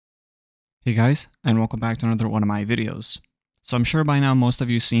Hey guys, and welcome back to another one of my videos. So I'm sure by now most of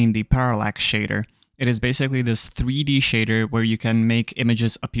you seen the Parallax shader. It is basically this 3D shader where you can make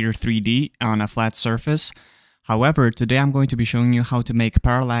images appear 3D on a flat surface. However, today I'm going to be showing you how to make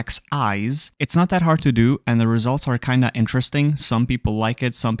Parallax eyes. It's not that hard to do and the results are kinda interesting. Some people like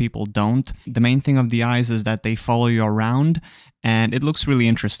it, some people don't. The main thing of the eyes is that they follow you around and it looks really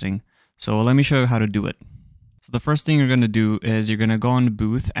interesting. So let me show you how to do it. So the first thing you're going to do is you're going to go on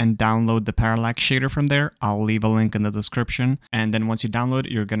Booth and download the Parallax shader from there. I'll leave a link in the description. And then once you download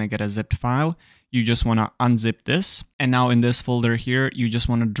it, you're going to get a zipped file. You just want to unzip this. And now in this folder here, you just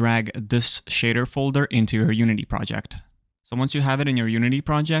want to drag this shader folder into your Unity project. So once you have it in your Unity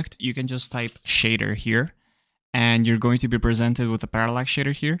project, you can just type shader here. And you're going to be presented with the Parallax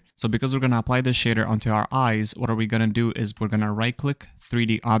shader here. So because we're going to apply this shader onto our eyes, what are we going to do is we're going to right click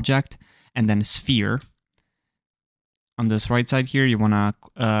 3D object and then sphere. On this right side here, you want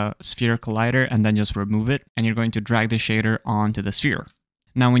a sphere collider and then just remove it. And you're going to drag the shader onto the sphere.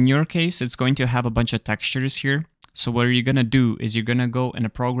 Now, in your case, it's going to have a bunch of textures here. So what you're going to do is you're going to go in a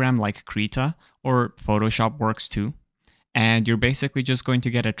program like Krita, or Photoshop works too. And you're basically just going to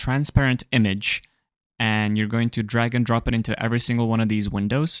get a transparent image and you're going to drag and drop it into every single one of these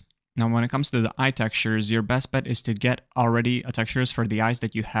windows. Now, when it comes to the eye textures, your best bet is to get already textures for the eyes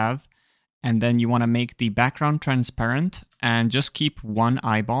that you have. And then you want to make the background transparent and just keep one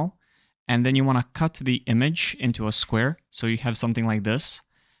eyeball. And then you want to cut the image into a square. So you have something like this.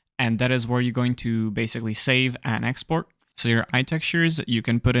 And that is where you're going to basically save and export. So your eye textures, you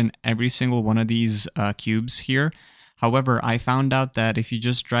can put in every single one of these cubes here. However, I found out that if you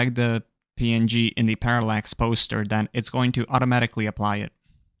just drag the PNG in the Parallax poster, then it's going to automatically apply it.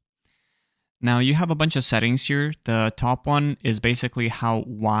 Now you have a bunch of settings here. The top one is basically how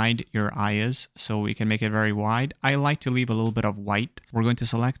wide your eye is. So we can make it very wide. I like to leave a little bit of white. We're going to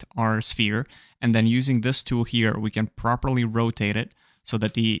select our sphere and then using this tool here, we can properly rotate it so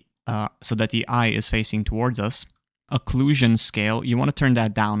that the eye is facing towards us. Occlusion scale, you want to turn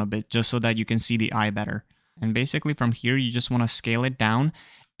that down a bit just so that you can see the eye better. And basically from here, you just want to scale it down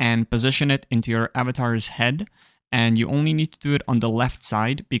and position it into your avatar's head. And you only need to do it on the left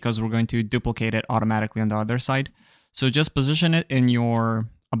side because we're going to duplicate it automatically on the other side. So just position it in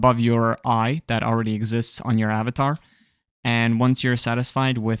above your eye that already exists on your avatar. And once you're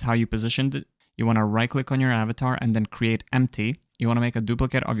satisfied with how you positioned it, you want to right click on your avatar and then create empty. You want to make a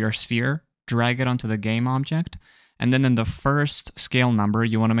duplicate of your sphere, drag it onto the game object. And then in the first scale number,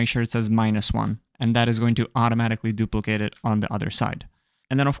 you want to make sure it says -1. And that is going to automatically duplicate it on the other side.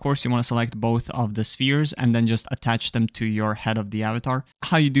 And then, of course, you want to select both of the spheres and then just attach them to your head of the avatar.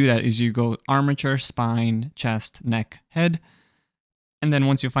 How you do that is you go armature, spine, chest, neck, head. And then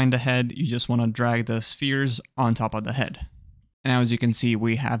once you find the head, you just want to drag the spheres on top of the head. And now, as you can see,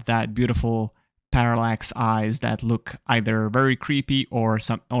 we have that beautiful parallax eyes that look either very creepy or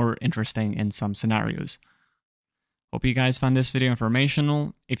interesting in some scenarios. Hope you guys found this video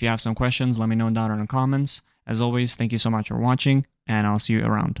informational. If you have some questions, let me know down in the comments. As always, thank you so much for watching, and I'll see you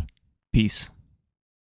around. Peace.